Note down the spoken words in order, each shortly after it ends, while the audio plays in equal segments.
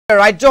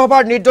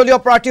ৰাজ্যসভাৰ নিৰ্দলীয়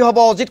প্ৰাৰ্থী হ'ব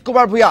অজিত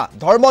কুমাৰ ভূঞা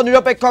ধৰ্ম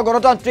নিৰপেক্ষ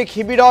গণতান্ত্ৰিক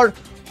শিবিৰৰ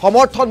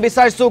সমৰ্থন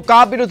বিচাৰিছো কা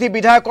বিৰোধী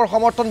বিধায়কৰ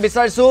সমৰ্থন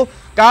বিচাৰিছো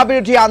কা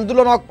বিৰোধী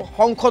আন্দোলনক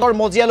সংসদৰ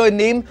মজিয়ালৈ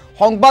নিম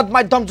সংবাদ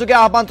মাধ্যম যোগে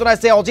আহ্বান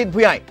জনাইছে অজিত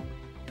ভূঞাই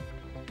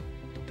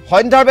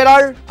সন্ধ্যাৰ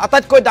বেলাৰ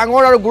আটাইতকৈ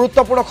ডাঙৰ আৰু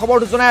গুৰুত্বপূৰ্ণ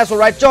খবৰটো জনাই আছো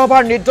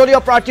ৰাজ্যসভাৰ নিৰ্দলীয়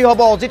প্ৰাৰ্থী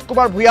হ'ব অজিত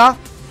কুমাৰ ভূঞা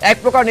এক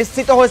প্ৰকাৰ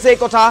নিশ্চিত হৈছে এই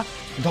কথা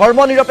ধৰ্ম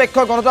নিৰপেক্ষ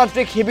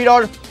গণতান্ত্ৰিক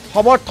শিবিৰৰ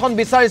সমৰ্থন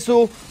বিচাৰিছো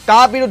কা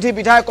বিৰোধী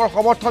বিধায়কৰ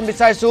সমৰ্থন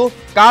বিচাৰিছো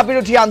কা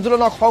বিৰোধী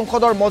আন্দোলনক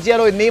সংসদৰ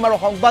মজিয়ালৈ নিম আৰু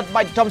সংবাদ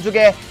মাধ্যম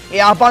যোগে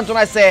এই আহ্বান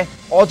জনাইছে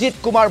অজিত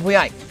কুমাৰ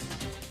ভূঞাই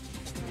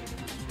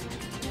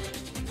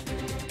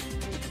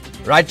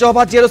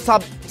ৰাজ্যসভাত যিহেতু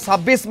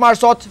 ২৬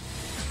 মাৰ্চত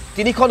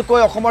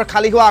তিনিখনকৈ অসমৰ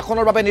খালী হোৱা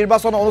আসনৰ বাবে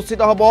নিৰ্বাচন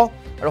অনুষ্ঠিত হ'ব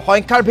আৰু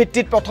সংখ্যাৰ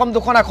ভিত্তিত প্ৰথম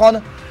দুখন আসন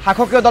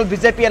শাসকীয় দল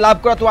বিজেপিয়ে লাভ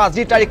কৰাটো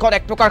আজিৰ তাৰিখত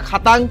এক প্ৰকাৰ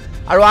খাটাং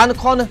আৰু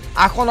আনখন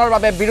আসনৰ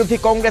বাবে বিৰোধী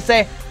কংগ্ৰেছে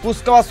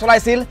কুচকাৱাজ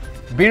চলাইছিল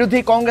বিৰোধী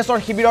কংগ্ৰেছৰ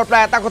শিবিৰৰ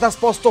প্ৰায় এটা কথা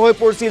স্পষ্ট হৈ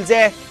পৰিছিল যে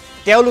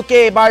তেওঁলোকে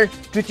এবাৰ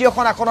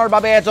তৃতীয়খন আসনৰ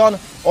বাবে এজন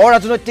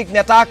অৰাজনৈতিক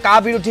নেতা কা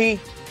বিৰোধী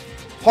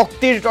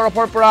শক্তিৰ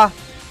তৰফৰ পৰা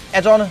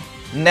এজন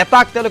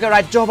নেতাক তেওঁলোকে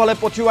ৰাজ্যসভালৈ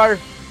পঠিওৱাৰ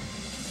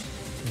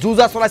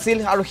যুঁজা চলাইছিল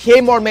আৰু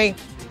সেই মৰ্মে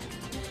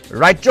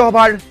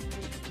ৰাজ্যসভাৰ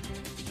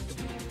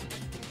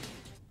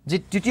যি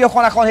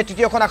তৃতীয়খন আসন সেই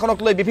তৃতীয়খন আসনক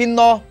লৈ বিভিন্ন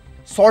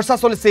চৰ্চা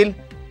চলিছিল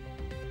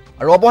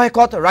আৰু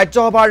অৱশেষত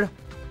ৰাজ্যসভাৰ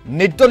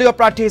নিৰ্দলীয়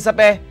প্ৰাৰ্থী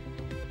হিচাপে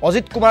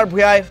অজিত কুমাৰ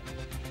ভূঞাই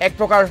এক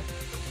প্ৰকাৰ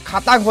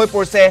খাটাং হৈ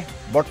পৰিছে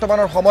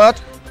বৰ্তমানৰ সময়ত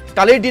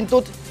কালিৰ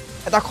দিনটোত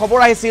এটা খবৰ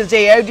আহিছিল যে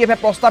এআইইউডিএফে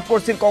প্ৰস্তাৱ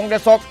কৰিছিল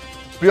কংগ্ৰেছক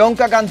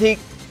প্ৰিয়ংকা গান্ধীক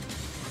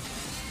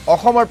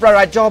অসমৰ পৰা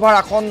ৰাজ্যসভাৰ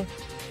আসন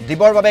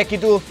দিবৰ বাবে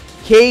কিন্তু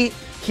সেই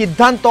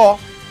সিদ্ধান্ত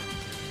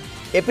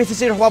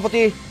এপিচিচিৰ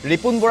সভাপতি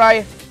ৰিপুন বৰাই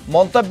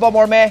মন্তব্য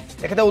মৰ্মে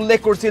তেখেতে উল্লেখ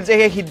কৰিছিল যে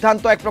সেই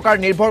সিদ্ধান্ত এক প্ৰকাৰ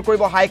নিৰ্ভৰ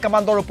কৰিব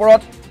হাইকমাণ্ডৰ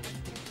ওপৰত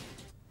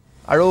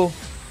আৰু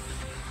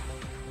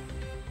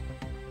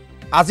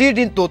আজিৰ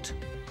দিনটোত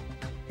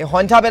এই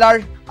সন্ধ্যা বেলাৰ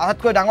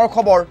আটাইতকৈ ডাঙৰ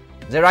খবৰ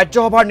যে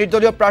ৰাজ্যসভাৰ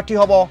নিৰ্দলীয় প্ৰাৰ্থী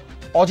হ'ব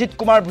অজিত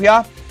কুমাৰ ভূঞা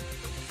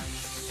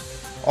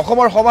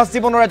অসমৰ সমাজ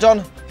জীৱনৰ এজন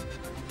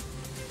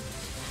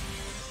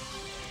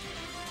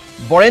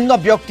বৰেণ্য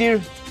ব্যক্তিৰ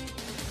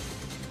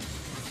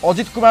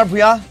অজিত কুমাৰ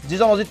ভূঞা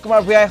যিজন অজিত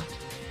কুমাৰ ভূঞাই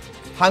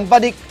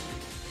সাংবাদিক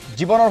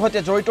জীৱনৰ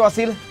সৈতে জড়িত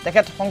আছিল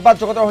তেখেত সংবাদ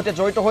জগতৰ সৈতে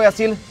জড়িত হৈ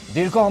আছিল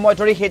দীৰ্ঘ সময়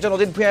ধৰি সেইজন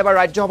অজিত ভূঞা এবাৰ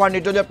ৰাজ্যসভাৰ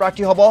নিৰ্দলীয়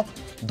প্ৰাৰ্থী হ'ব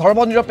ধৰ্ম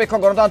নিৰপেক্ষ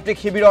গণতান্ত্ৰিক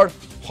শিবিৰৰ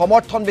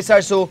সমৰ্থন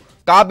বিচাৰিছো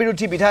কা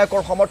বিৰোধী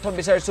বিধায়কৰ সমৰ্থন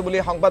বিচাৰিছো বুলি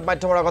সংবাদ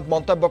মাধ্যমৰ আগত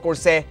মন্তব্য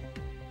কৰিছে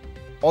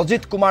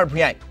অজিত কুমাৰ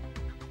ভূঞাই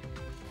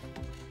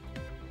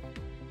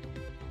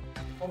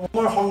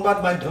অসমৰ সংবাদ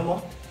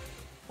মাধ্যমত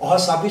অহা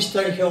 ২৬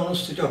 তাৰিখে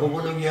অনুষ্ঠিত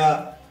হ'বলগীয়া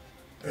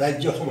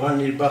ৰাজ্যসভাৰ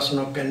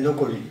নিৰ্বাচনক কেন্দ্ৰ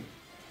কৰি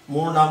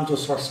মোৰ নামটো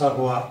চৰ্চা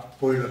হোৱা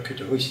পৰিলক্ষিত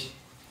হৈছে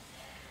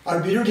আৰু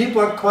বিৰোধী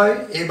পক্ষই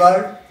এইবাৰ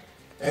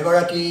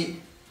এগৰাকী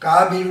কা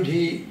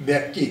বিৰোধী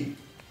ব্যক্তিক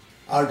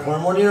আৰু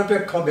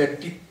ধৰ্মনিৰপেক্ষ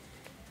ব্যক্তিক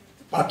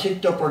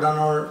প্ৰাৰ্থিত্ব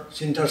প্ৰদানৰ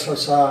চিন্তা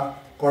চৰ্চা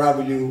কৰা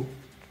বুলিও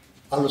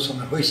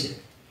আলোচনা হৈছে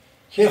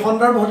সেই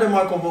সন্দৰ্ভতে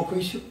মই ক'ব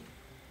খুজিছোঁ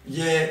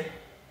যে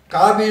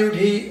কা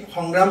বিৰোধী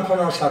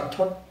সংগ্ৰামখনৰ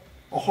স্বাৰ্থত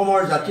অসমৰ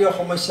জাতীয়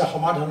সমস্যা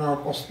সমাধানৰ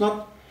প্ৰশ্নত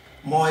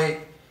মই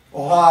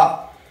অহা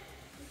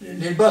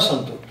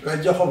নিৰ্বাচনটোত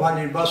ৰাজ্যসভা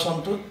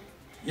নিৰ্বাচনটোত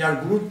ইয়াৰ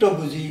গুৰুত্ব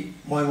বুজি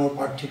মই মোৰ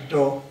প্ৰাৰ্থিত্ব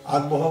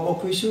আগবঢ়াব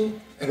খুজিছোঁ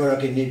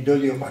এগৰাকী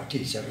নিৰ্দলীয় প্ৰাৰ্থী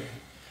হিচাপে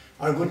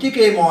আৰু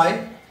গতিকে মই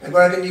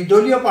এগৰাকী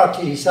নিৰ্দলীয়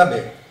প্ৰাৰ্থী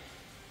হিচাপে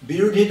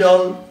বিৰোধী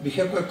দল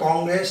বিশেষকৈ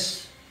কংগ্ৰেছ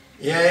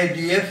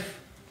এআইইউডিএফ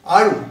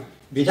আৰু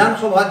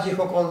বিধানসভাত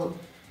যিসকল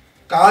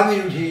কা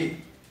বিৰোধী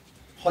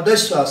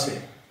সদস্য আছে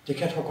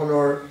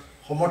তেখেতসকলৰ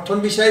সমৰ্থন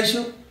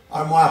বিচাৰিছোঁ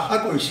আৰু মই আশা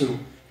কৰিছোঁ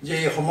যে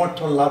এই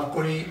সমৰ্থন লাভ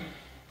কৰি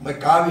মই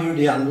কা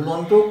বিৰোধী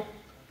আন্দোলনটোক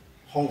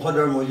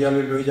সংসদৰ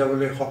মজিয়ালৈ লৈ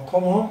যাবলৈ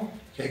সক্ষম হ'ম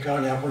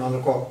সেইকাৰণে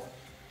আপোনালোকক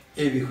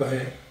এই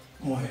বিষয়ে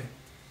মই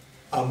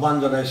আহ্বান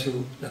জনাইছোঁ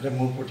যাতে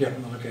মোৰ প্ৰতি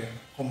আপোনালোকে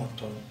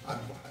সমৰ্থন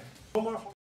আগবঢ়ায়